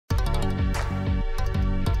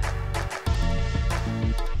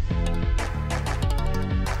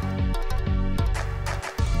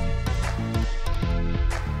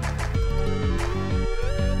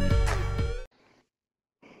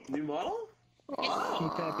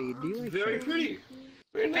Oh, Peppy, do you like very sharks? pretty.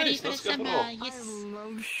 Very nice. Let's go. I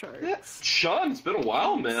love sharks. Yeah, Chun, it's been a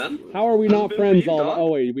while, man. How are we How's it not been friends for you, all? Doc?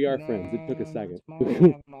 Oh wait, we are friends. It took a second.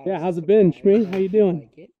 Yeah, how's it been, Shmi? How you doing?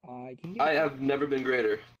 I have never been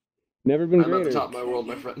greater. Never been I'm greater. at the top of my world,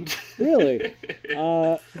 my friend. Really?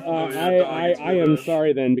 Yeah, dog, I am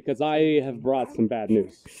sorry then, because I have brought some bad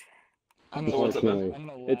news. Unfortunately,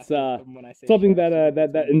 it's something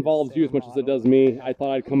that involves you as much as it does me. I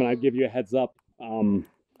thought I'd come and I'd give you a heads up.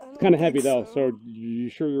 It's kind of heavy though, so you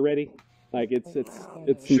sure you're ready? Like it's some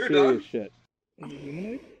Sure, serious dog. shit.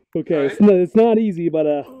 Okay, it's not easy,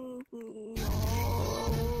 but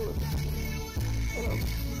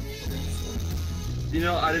You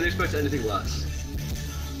know, I didn't expect anything less.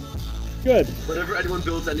 Good. Whenever anyone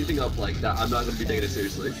builds anything up like that, I'm not going to be taking it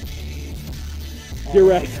seriously. You're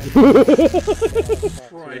right.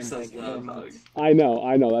 Right, sounds loud, dog. I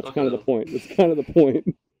know. That's kind of the point. That's kind of the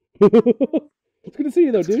point. It's good to see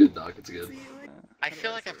you, though, It's dude. good, dog. It's good. I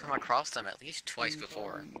feel like I've come across them at least twice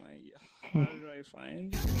before. How did I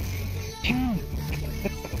find?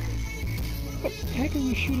 What the heck are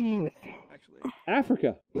you shooting me with?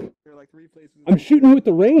 Africa. There are like 3 places. I'm shooting with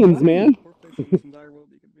the rains, man.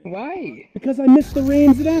 Why? Because I miss the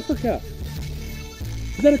rains in Africa.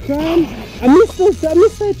 Is that a crime? I miss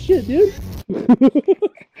that shit, dude.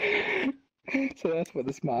 So that's what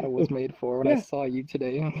this model was made for when I saw you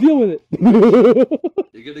today. Deal with it.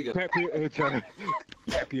 You're good to go.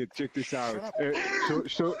 Peppy, check this out.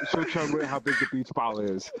 Show Chun how big the beach ball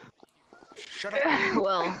is. Shut up.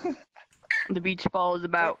 Well, the beach ball is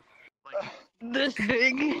about this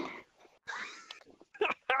big.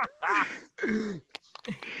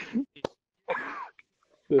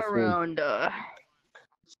 Around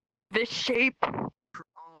this shape.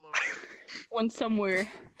 One somewhere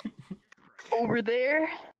over there.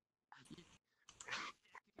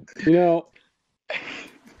 You know,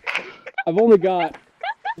 I've only got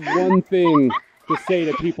one thing to say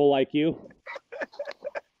to people like you.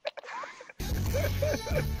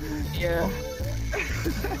 Yeah.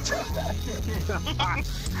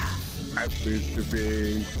 I used to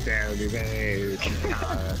be down the way.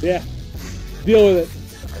 Yeah. Deal with it.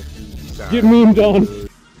 Get memed on.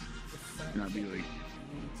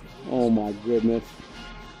 Oh my goodness.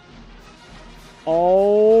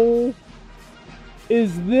 Oh.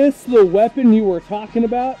 Is this the weapon you were talking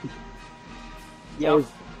about? Yep.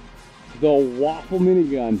 The waffle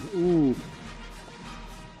minigun. Ooh.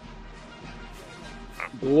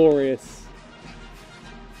 Glorious.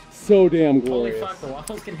 So damn glorious. Holy fuck, the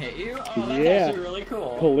waffles can hit you? Oh, that's Yeah. actually really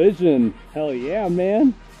cool. Collision. Hell yeah,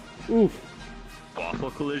 man. Oof.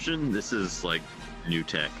 Waffle collision? This is like new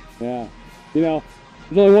tech. Yeah. You know,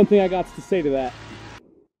 there's only one thing I got to say to that.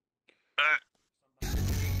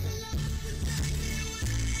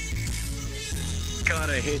 God,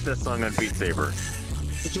 I hate that song on Beat Saber.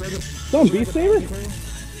 It's on Beat Saber?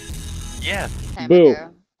 Yeah. Boo.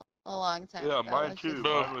 A long time Yeah, ago. mine too.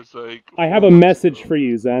 Mine was like. I have a message for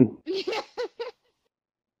you, Zen.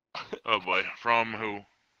 Oh boy, from who?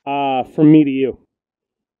 From me to you.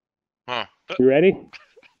 Huh? You ready?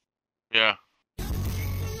 Yeah.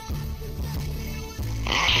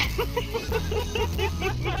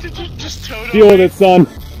 Did you just toto Deal with it, son.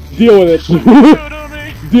 Deal with it.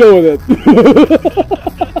 Deal with it.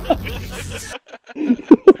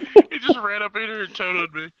 He just ran up in here and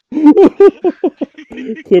totoed me.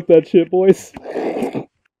 Clip that shit, boys.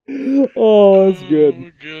 Oh, that's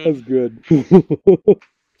good. That's good.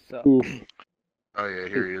 Oh yeah,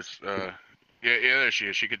 here he is. Yeah, there she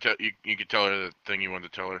is. She could tell you could tell her the thing you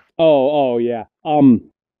wanted to tell her. Oh, yeah.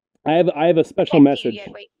 I have a special message.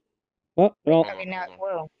 Wait. Oh, well, Okay, now,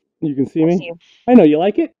 whoa. you can see me. I know you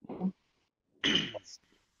like it.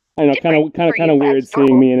 I know, kind of weird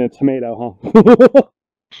seeing me in a tomato, huh?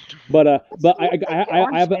 but I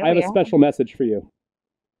have a special message for you.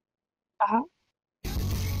 Uh-huh.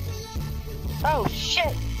 Oh,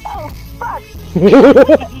 shit. Oh, fuck.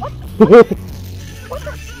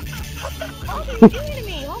 What the hell are you doing to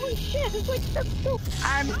me? Holy shit, this is like so cool.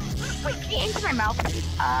 Wait, can you into my mouth?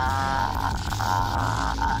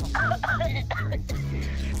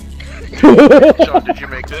 Sean, did you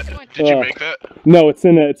make that? Did you make that? No, it's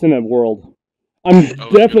in a world. I'm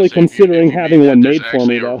definitely considering having one made for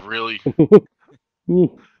me, though. Really.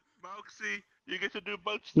 Moxie, you get to do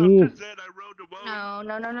butt stuff to Zen. I rode the boat. No.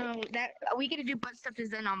 That we get to do butt stuff to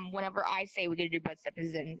Zen whenever I say we get to do butt stuff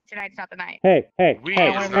to Zen. Tonight's not the night. Hey,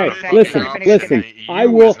 listen. option. I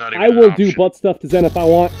will do butt stuff to Zen if I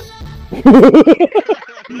want. I've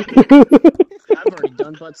already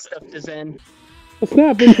done butt stuff to Zen. Well,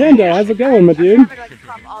 snap, Nintendo, how's it going, my dude?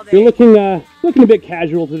 You're looking a bit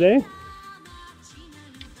casual today.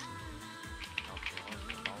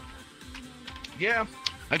 Yeah,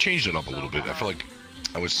 I changed it up a little bit. I felt like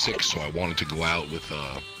I was sick, so I wanted to go out with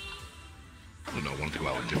I wanted to go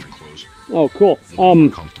out with different clothes. Oh, cool.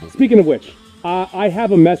 Speaking of which, I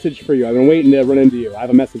have a message for you. I've been waiting to run into you. I have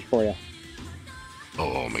a message for you.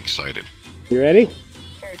 Oh, I'm excited. You ready?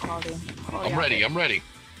 I'm ready. I'm ready.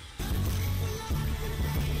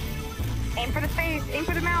 Aim for the face. Aim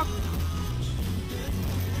for the mouth.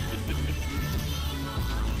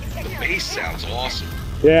 The bass sounds awesome.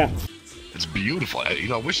 Yeah. It's beautiful.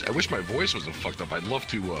 I wish my voice wasn't fucked up. I'd love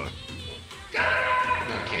to.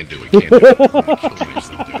 I can't do it. Can't do it.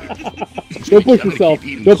 Don't push yourself.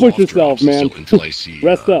 Don't push yourself, man.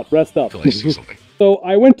 Rest up. Rest up. Until I see something. So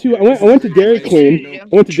I went to Dairy Queen. I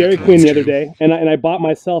went to Dairy Queen the other day, and I bought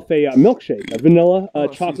myself a milkshake, a vanilla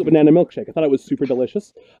chocolate banana milkshake. I thought it was super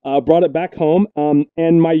delicious. Brought it back home,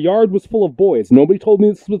 and my yard was full of boys. Nobody told me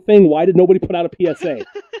this was a thing. Why did nobody put out a PSA?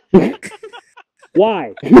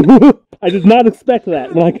 Why? I did not expect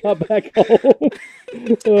that when I got back home.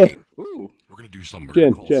 We're gonna do something.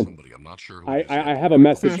 We're gonna call somebody. I'm not sure. I have a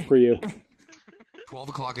message for you. 12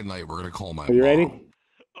 o'clock at night. We're gonna call my. Are you ready?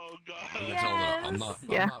 Oh God. I'm gonna tell them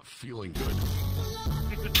I'm not feeling good.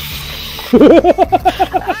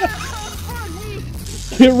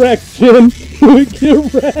 Get wrecked, Chun.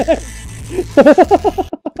 Get wrecked.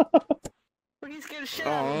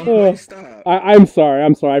 I'm sorry.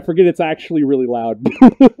 I'm sorry. I forget it's actually really loud.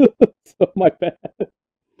 So my bad.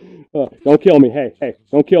 Don't kill me. Hey,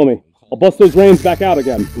 don't kill me. I'll bust those reins back out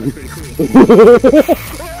again.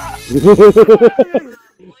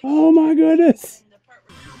 Oh my goodness.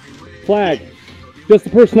 Flag. Just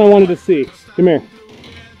the person I wanted to see. Come here.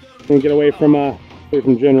 Let me get away from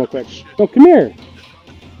Jen real quick. No, come here.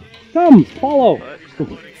 Come, follow.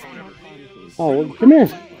 Oh, well, come here.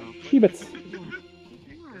 Sheebits.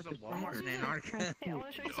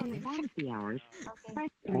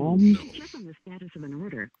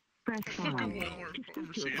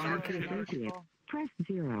 Press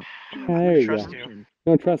 0. There you go.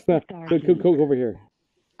 Don't trust that. Go over here.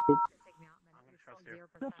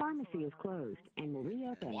 The pharmacy is closed and will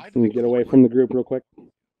reopen. Let me get away from the group real quick.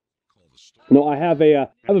 No, I have a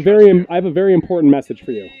very important message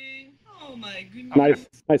for you. Oh my goodness.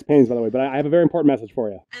 Nice paintings, by the way, but I have a very important message for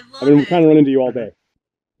you. I've been trying to run into you all day.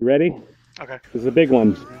 You ready? Okay. This is a big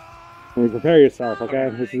one. I mean, prepare yourself, okay?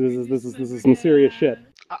 This is some serious shit.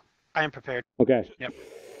 I am prepared. Okay. Yep.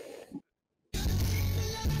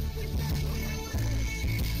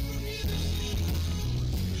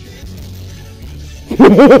 Oh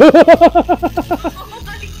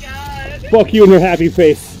my God. Fuck you and your happy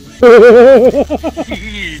face.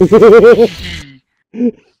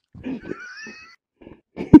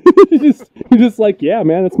 You're just like, yeah,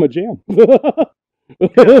 man, that's my jam.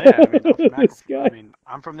 This guy. I mean,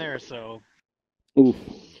 I'm from there, so. Oof.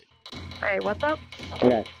 Hey, what's up?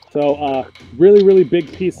 Okay, so really big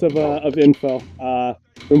piece of info. I've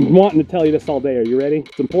been wanting to tell you this all day. Are you ready?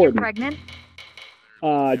 It's important. You're pregnant?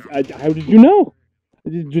 How did you know?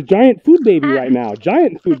 Giant food baby right now.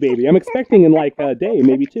 Giant food baby. I'm expecting in like a day,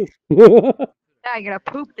 maybe two. Yeah, you're gonna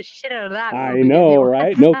poop the shit out of that. I know,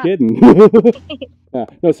 right? No kidding.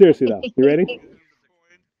 No, seriously though. You ready?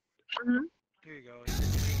 Mm-hmm. Here you go.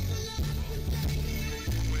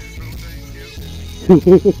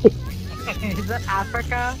 Is that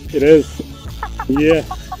Africa? It is. Yeah.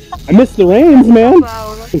 I miss the rains, man.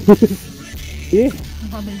 Yeah.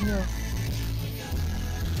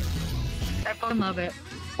 I fucking love it.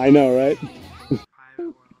 I know, right?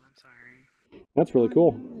 That's really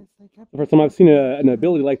cool. The first time I've seen an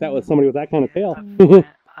ability like that with somebody with that kind of tail.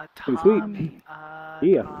 Pretty sweet.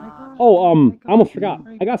 Yeah. Oh, I almost forgot.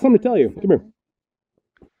 I got something to tell you. Come here.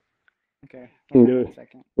 Okay. Get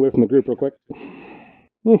away from the group real quick.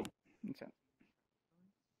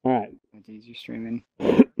 All right. You streaming?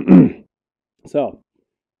 So,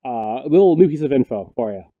 a little new piece of info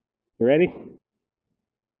for you. You ready?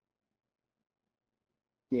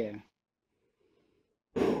 Yeah.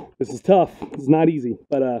 This is tough. It's not easy,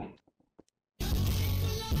 but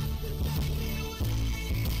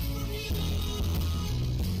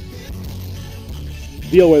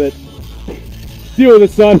deal with it. Deal with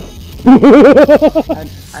it, son.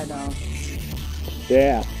 I know.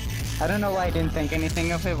 Yeah. I don't know why I didn't think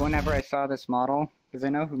anything of it whenever I saw this model, because I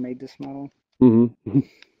know who made this model. Mm-hmm.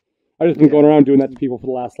 I've just been going around doing that to people for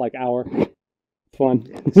the last like hour. It's fun.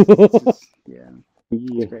 Yeah.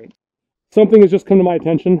 Yeah. It's great. Something has just come to my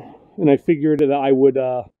attention, and I figured that I would,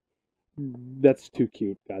 that's too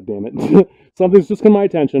cute, god damn it. Something's just come to my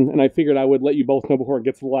attention, and I figured I would let you both know before it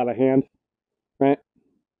gets a little out of hand, right?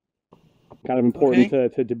 Kind of important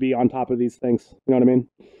to be on top of these things, you know what I mean?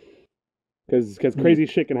 Because crazy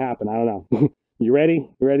shit can happen, I don't know. You ready?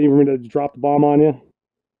 You ready for me to drop the bomb on you?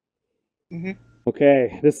 Mhm.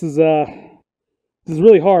 Okay, this is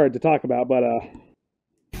really hard to talk about, but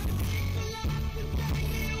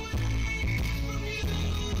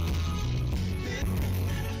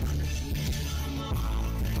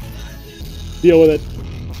deal with it.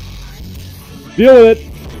 Deal with it.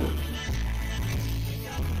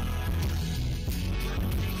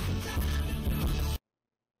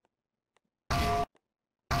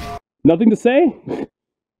 Nothing to say?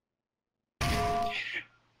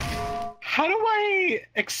 How do I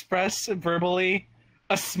express verbally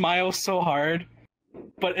a smile so hard,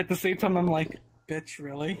 but at the same time I'm like, bitch,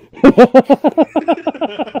 really? Of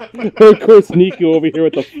course, Niku over here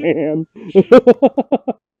with the fan.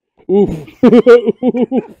 Oof.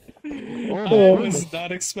 I was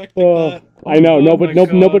not expecting that. I know, Oh my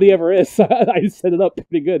God. nobody ever is. I set it up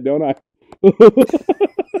pretty good, don't I?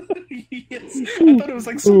 Yes, I thought it was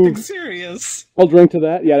like something serious. I'll drink to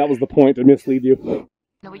that. Yeah, that was the point, to mislead you.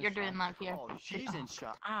 Know what you're doing, Lanfear. Oh, she's in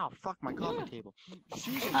shock. Ow, fuck my coffee table.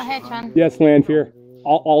 She's in Oh, hey, Chun. Yes, Lanfear.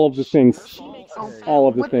 All of the things. All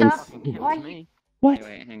of the What things. Why? What?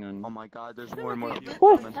 Wait, hang on. Oh my god, there's more and more people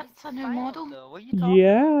What? coming. That's a new model.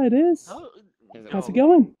 Yeah, it is. How's it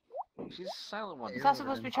going? She's a silent one. Is that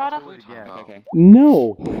supposed to be Chowder? Yeah, okay.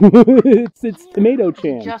 No. it's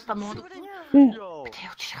Tomato-chan. Just a model. Yeah. Yo.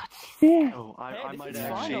 Yeah. Oh, I might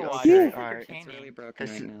actually. Yeah. Alright, it's really broken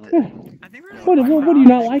right now. Yeah. What do you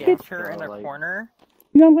not like it? Her in the corner.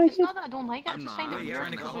 You don't like It's it? not that I don't like it. I just find it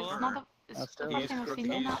weird because it's not the. It's the first time I've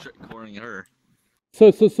seen that. Cornering her.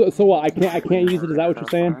 So what? I can't use it. Is that what you're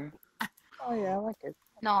saying? Oh yeah, I like it.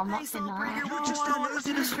 No, I'm not saying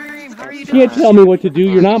that. Can't tell me what to do.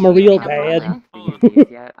 You're not Mario bad.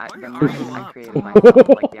 Yeah, I created my own,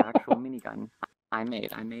 like the actual minigun. I made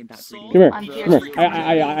that 3D. Come here.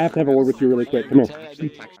 I have to have a word with you really quick. Come here.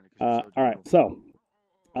 All right. So,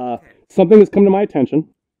 something has come to my attention.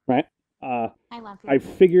 Right. I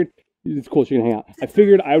figured it's cool. She can hang out. I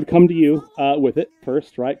figured I would come to you with it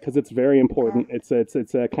first, right? Because it's very important. It's a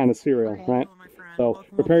kind of serial, right? So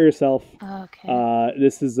prepare yourself. Okay.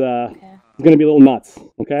 This is it's gonna be a little nuts.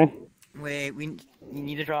 Okay. Wait, you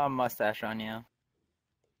need to draw a mustache on you.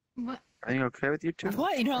 What? Are you okay with you two?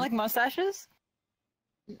 What? You don't like mustaches?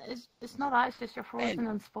 It's not that. It's just you're frozen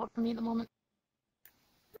on spot for me at the moment.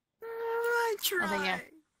 I try.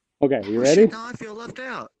 Okay. You ready? Now I feel left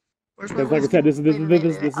out. Where's my Because like I said, this is a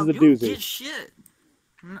doozy. Shit.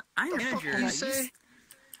 I'm manager. What you say?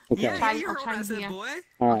 Okay. I'll try in here. All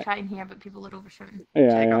I'll right. try in here, but people are overshooting.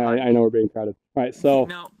 Yeah, I know we're being crowded. All right. So.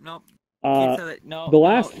 No. The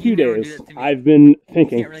last few days, I've been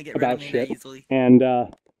thinking about shit, and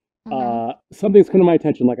something's come to my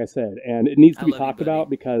attention, like I said, and it needs to be talked about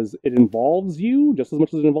because it involves you just as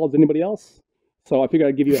much as it involves anybody else. So I figured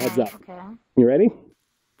I'd give you a heads up. Okay. You ready?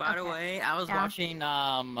 By the way, I was watching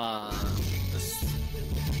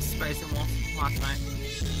Spice and Wolf last night.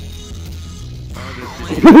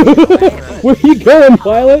 Where you going,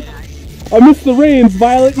 Violet? I missed the rains,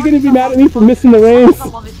 Violet. You're gonna be mad at me for missing the rains. I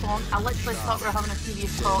love this song. I literally thought we were having a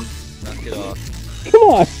serious talk. Knock it off. Come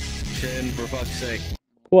on. Chin, for fuck's sake.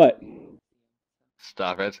 What?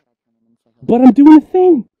 Stop it. But I'm doing a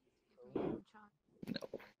thing. No.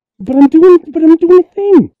 But I'm doing a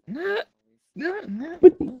thing.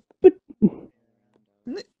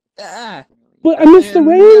 But I missed the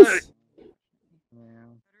rains.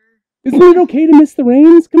 Isn't it okay to miss the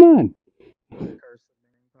rains? Come on.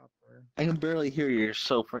 I can barely hear you. You're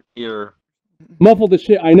so you're Muffled as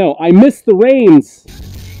shit. I know. I missed the rains.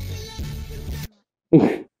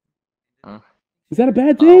 Is that a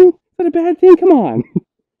bad thing? Is that a bad thing? Come on.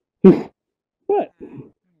 What?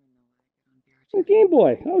 Game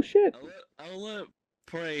Boy. Oh shit. I'll let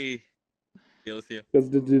Prey deal with you. Do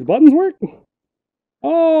the buttons work?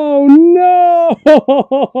 Oh no!